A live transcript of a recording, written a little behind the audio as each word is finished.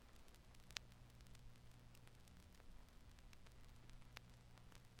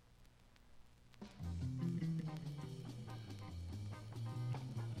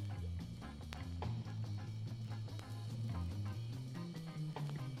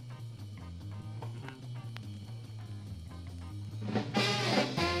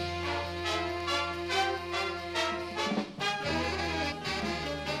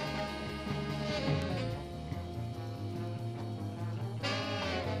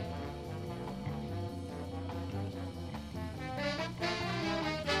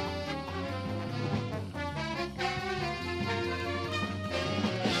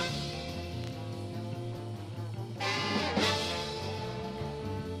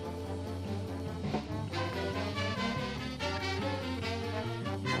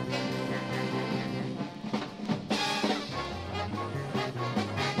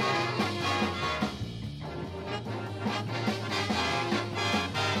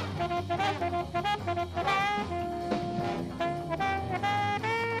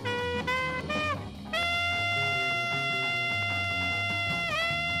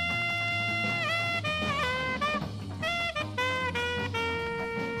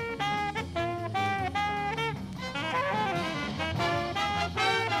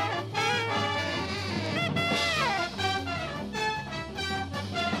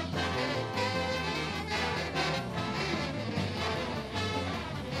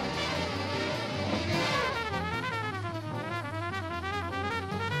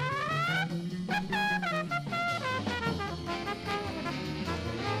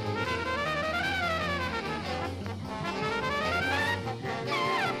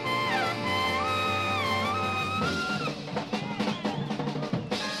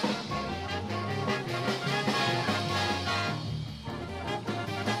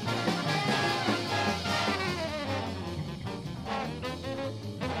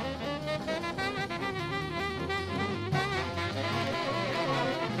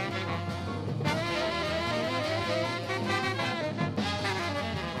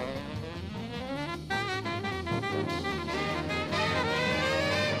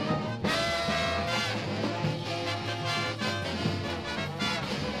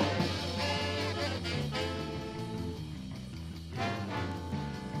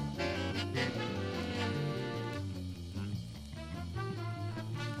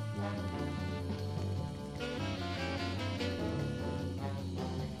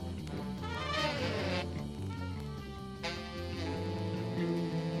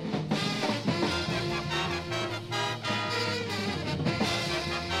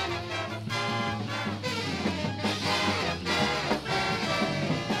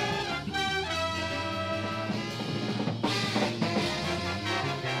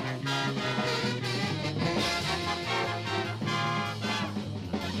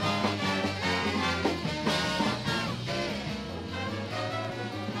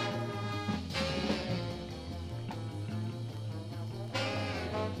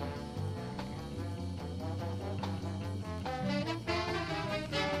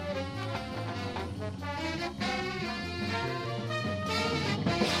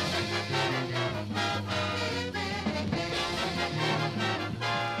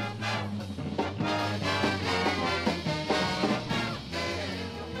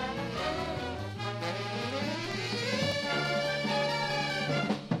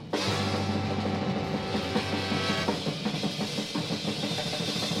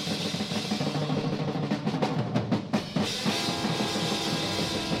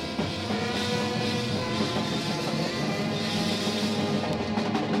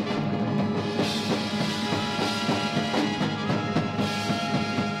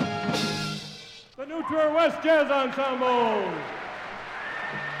Tour West Jazz Ensemble.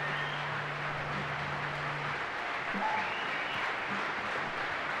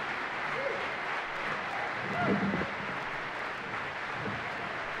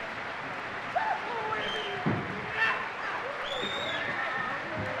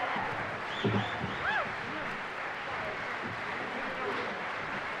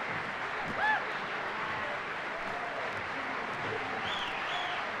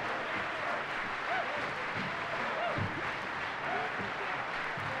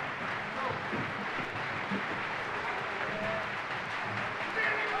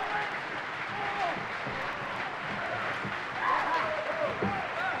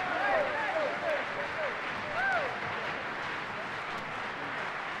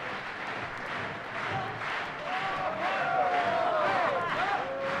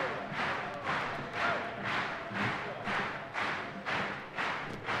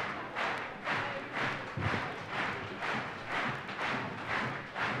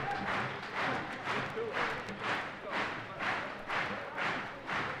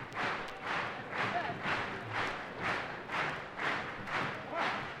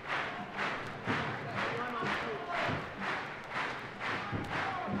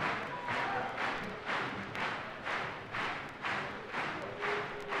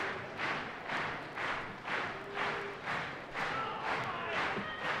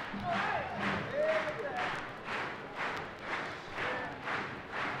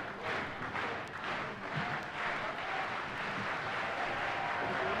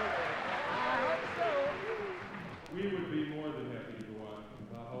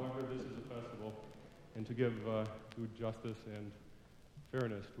 And to give due justice and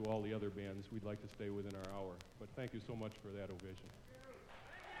fairness to all the other bands, we'd like to stay within our hour. But thank you so much for that ovation.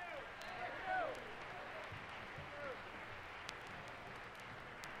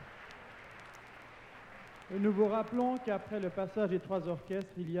 Et nous vous rappelons qu'après le passage des trois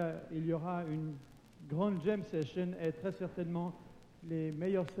orchestres, il y aura une grande jam session et très certainement les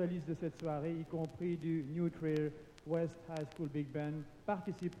meilleurs solistes de cette soirée, y compris du New Trier West High School Big Band,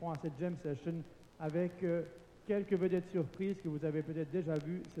 participeront à cette jam session avec quelques vedettes surprises que vous avez peut-être déjà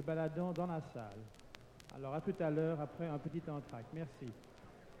vues se baladant dans la salle. Alors à tout à l'heure après un petit entracte. Merci.